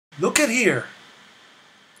look at here.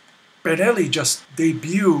 Benelli just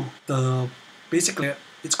debuted the, basically,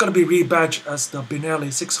 it's going to be rebadged as the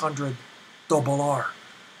Benelli 600 RR.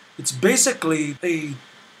 It's basically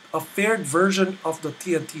a faired version of the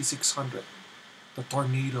TNT 600, the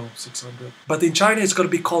Tornado 600. But in China, it's going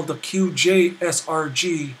to be called the QJ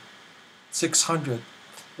SRG 600.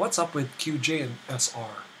 What's up with QJ and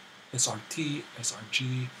SR? SRT,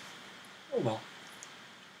 SRG, oh well.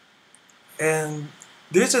 And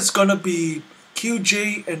this is going to be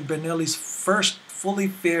QJ and Benelli's first fully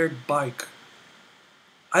faired bike.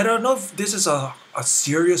 I don't know if this is a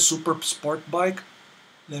serious super sport bike.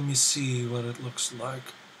 Let me see what it looks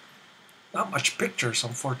like. Not much pictures,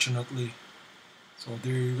 unfortunately. So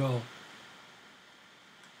there you go.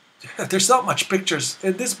 Yeah, there's not much pictures.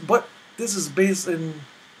 And but this is based in,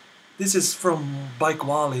 this is from Bike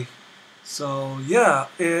Wally. So yeah,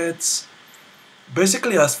 it's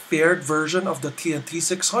basically a faired version of the TNT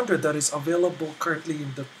 600 that is available currently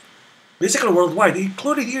in the, basically worldwide,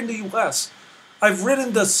 including here in the US. I've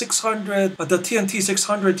ridden the 600, the TNT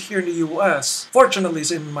 600 here in the US. Fortunately,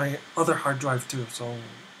 it's in my other hard drive too, so.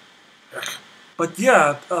 But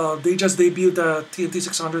yeah, they just debuted the TNT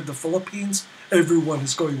 600 in the Philippines. Everyone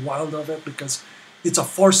is going wild of it because it's a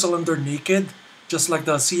 4-cylinder naked, just like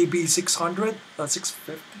the CB 600,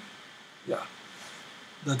 650. Yeah,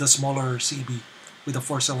 the smaller CB with a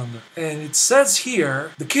 4-cylinder. And it says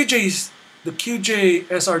here, the QJ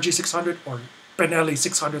SRG 600 or Benelli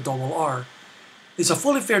 600 RR is a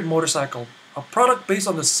fully faired motorcycle, a product based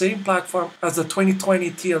on the same platform as the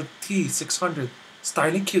 2020 TLT 600.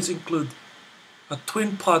 Styling cues include a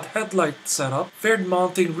twin-pod headlight setup, faired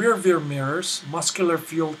mounting rear-view mirrors, muscular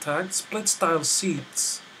fuel tank, split-style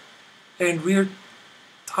seats, and rear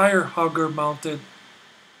tire hugger mounted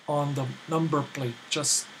on the number plate.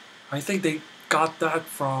 Just, I think they got that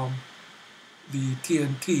from the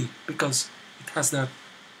TNT because it has that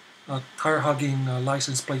tire hugging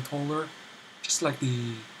license plate holder, just like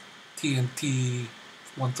the TNT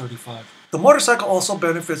 135. The motorcycle also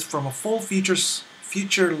benefits from a full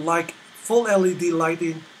feature like full LED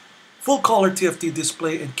lighting, full color TFT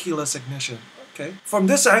display, and keyless ignition. Okay. From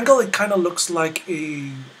this angle, it kind of looks like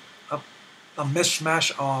a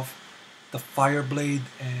mishmash of the Fireblade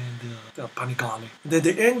and the Panigale. Then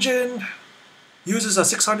the engine uses a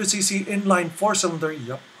 600cc inline 4-cylinder.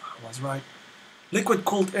 Yep, I was right.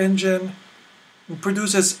 Liquid-cooled engine. It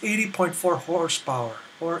produces 80.4 horsepower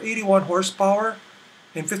or 81 horsepower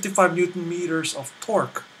and 55 newton meters of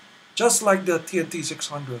torque, just like the TNT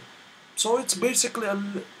 600. So it's basically a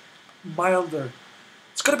milder.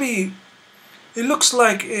 It's gonna be. It looks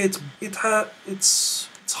like it's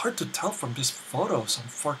hard to tell from these photos.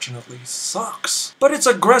 Unfortunately, it sucks. But it's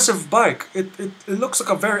aggressive bike. It looks like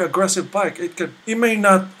a very aggressive bike. It may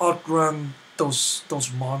not outrun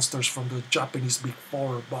those monsters from the Japanese Big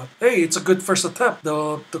Four, but hey, it's a good first attempt.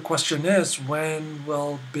 The question is, when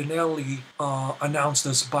will Benelli announce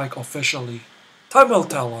this bike officially? Time will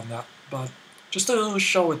tell on that, but just to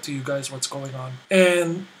show it to you guys what's going on.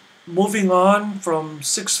 And moving on from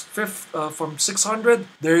 600,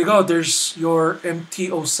 there you go. There's your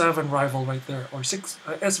MT-07 rival right there, or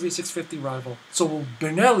SV650 rival. So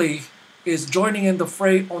Benelli is joining in the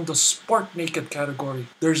fray on the sport naked category.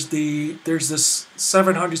 There's this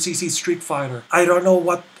 700cc Street Fighter. I don't know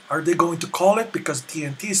what are they going to call it because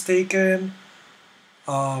TNT is taken.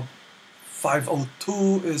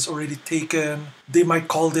 502 is already taken. They might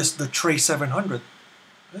call this the Trey 700.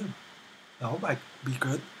 That might be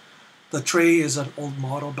good. The Trey is an old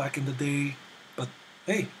model back in the day, but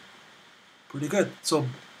hey, pretty good. So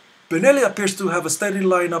Benelli appears to have a steady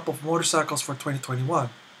lineup of motorcycles for 2021,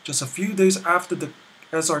 just a few days after the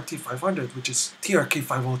SRT 500, which is TRK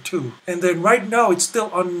 502. And then right now, it's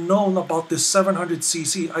still unknown about this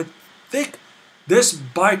 700cc. I think this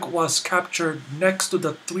bike was captured next to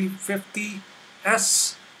the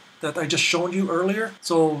 350S that I just shown you earlier.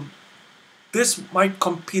 So this might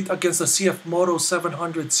compete against the CF Moto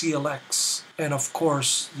 700 CLX. And of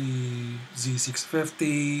course, the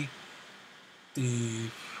Z650,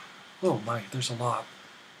 oh my, there's a lot.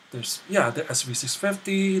 There's, yeah, the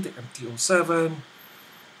SV650, the MT-07,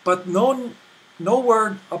 but no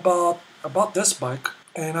word about this bike.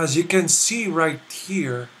 And as you can see right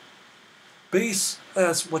here, base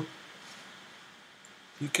as what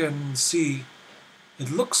you can see,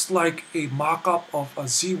 it looks like a mock-up of a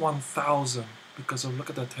Z1000 because of, look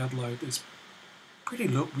at that headlight. It's pretty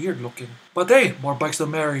weird looking. But hey, more bikes the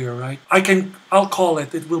merrier, right? I'll call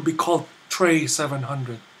it. It will be called Trey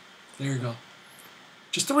 700. There you go.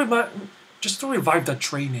 Just to revive that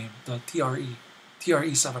Trey name, the TRE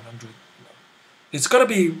 700. It's gonna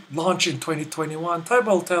be launched in 2021. Time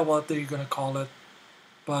will tell what they're gonna call it.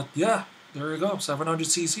 But yeah, there you go,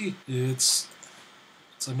 700cc. It's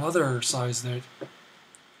another size there.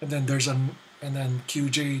 And then and then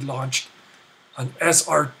QJ launched an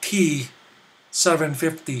SRT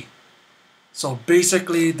 750. So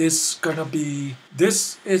basically this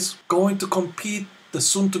is going to compete the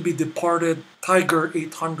soon to be departed Tiger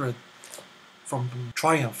 800 from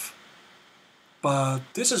Triumph. But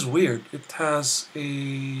this is weird. It has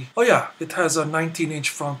a 19-inch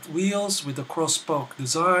front wheels with a cross-spoke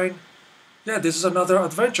design. Yeah, this is another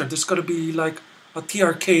adventure. This is gonna be like a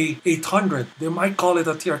TRK 800. They might call it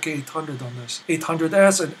a TRK 800 on this.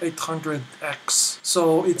 800S and 800X.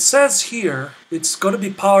 So it says here it's gonna be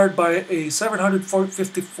powered by a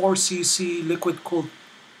 754cc liquid-cooled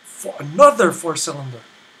another 4-cylinder.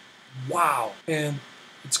 Wow. And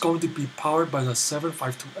it's going to be powered by the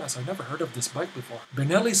 752S. I never heard of this bike before.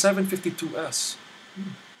 Benelli 752S.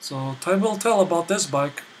 So time will tell about this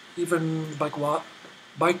bike. Even Bike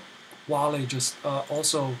Wale just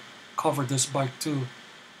also covered this bike too.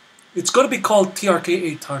 It's going to be called TRK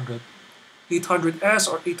 800. 800S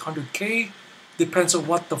or 800K. Depends on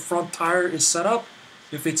what the front tire is set up.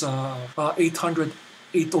 If it's a 800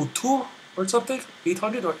 802 or something,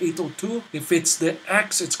 800 or 802. If it's the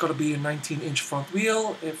X, it's gonna be a 19-inch front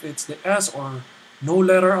wheel. If it's the S or no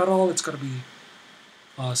letter at all, it's gonna be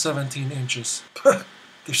 17 inches.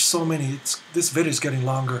 There's so many. This video is getting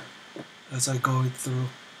longer as I go through.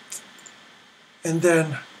 And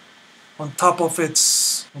then on top of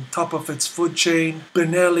its food chain,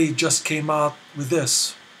 Benelli just came out with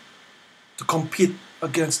this to compete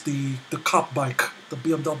against the cop bike, the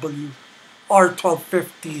BMW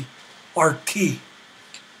R1250 RT.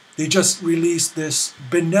 They just released this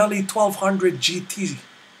Benelli 1200 GT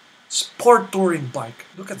sport touring bike.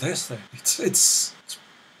 Look at this thing. It's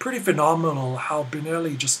pretty phenomenal how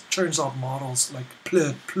Benelli just churns out models like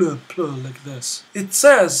like this. It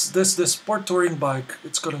says this sport touring bike,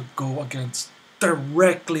 it's gonna go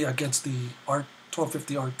directly against the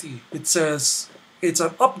R1250 RT. It says it's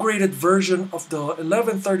an upgraded version of the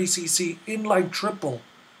 1130cc inline triple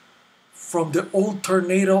from the old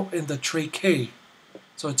Tornado and the Trey K.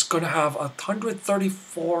 So it's going to have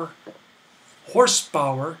 134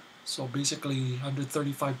 horsepower, so basically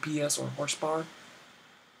 135 PS or horsepower,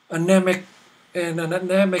 an anemic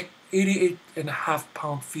 88.5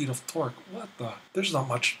 pound-feet of torque. What the? There's not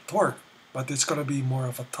much torque, but it's going to be more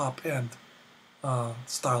of a top-end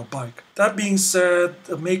style bike. That being said,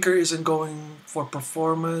 the maker isn't going for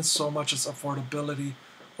performance so much as affordability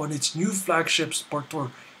on its new flagship sport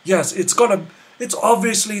tour. Yes, it's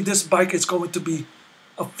obviously this bike is going to be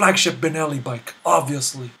a flagship Benelli bike,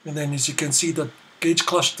 obviously. And then as you can see, the gauge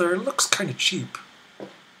cluster looks kind of cheap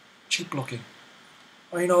looking.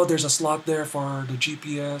 I know there's a slot there for the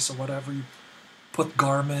GPS or whatever you put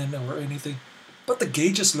Garmin or anything, but the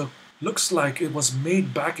gauges looks like it was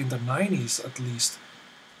made back in the 90s at least.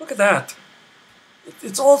 Look at that.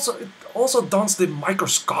 It also dons the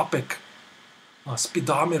microscopic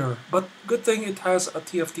speedometer, but good thing it has a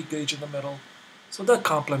TFT gauge in the middle, so that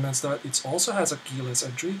complements that. It also has a keyless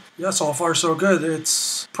entry. Yeah, so far so good.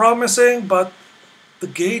 It's promising, but the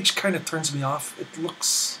gauge kind of turns me off. It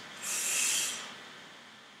looks,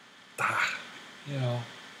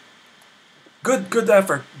 good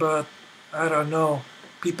effort, but I don't know.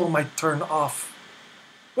 People might turn off.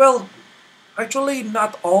 Well, actually,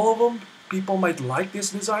 not all of them. People might like this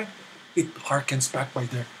design. It harkens back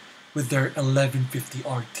with their 1150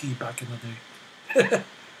 RT back in the day.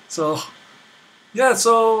 So this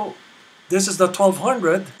is the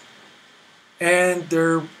 1200, and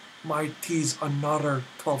there might tease another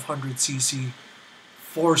 1200cc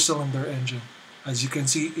 4-cylinder engine. As you can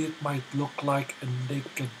see, it might look like a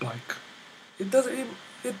naked bike. It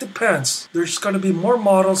depends. There's gonna be more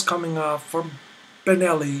models coming up from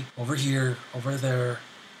Benelli over here, over there,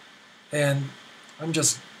 and I'm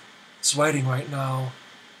just sweating right now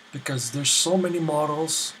because there's so many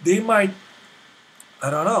models. They might,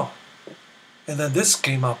 I don't know. And then this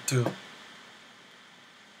came up too.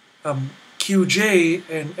 QJ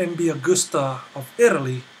and NB Agusta of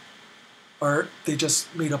Italy they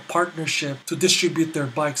just made a partnership to distribute their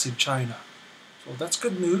bikes in China. So that's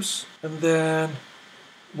good news. And then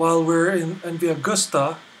while we're in NB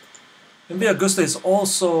Agusta is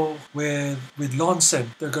also with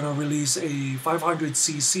Lonsen. They're gonna release a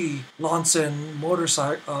 500cc Lonsen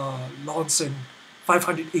motorcycle, Lonsen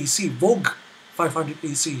 500 AC, Vogue 500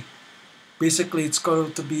 AC. Basically, it's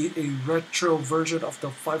going to be a retro version of the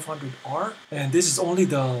 500R, and this is only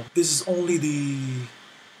the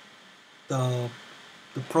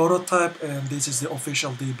the prototype, and this is the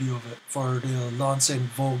official debut of it for the Lansing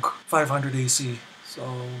Vogue 500 AC.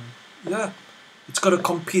 So yeah, it's gonna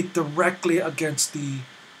compete directly against the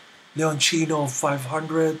Leoncino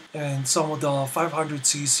 500 and some of the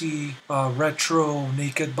 500cc retro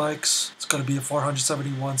naked bikes. It's gonna be a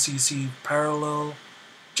 471cc parallel,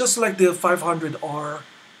 just like the 500R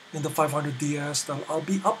and the 500DS that I'll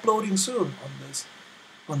be uploading soon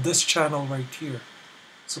on this channel right here.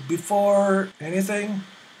 So before anything,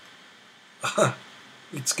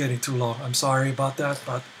 it's getting too long. I'm sorry about that,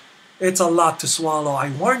 but it's a lot to swallow.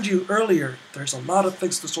 I warned you earlier. There's a lot of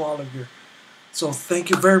things to swallow here. So thank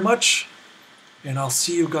you very much, and I'll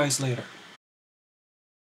see you guys later.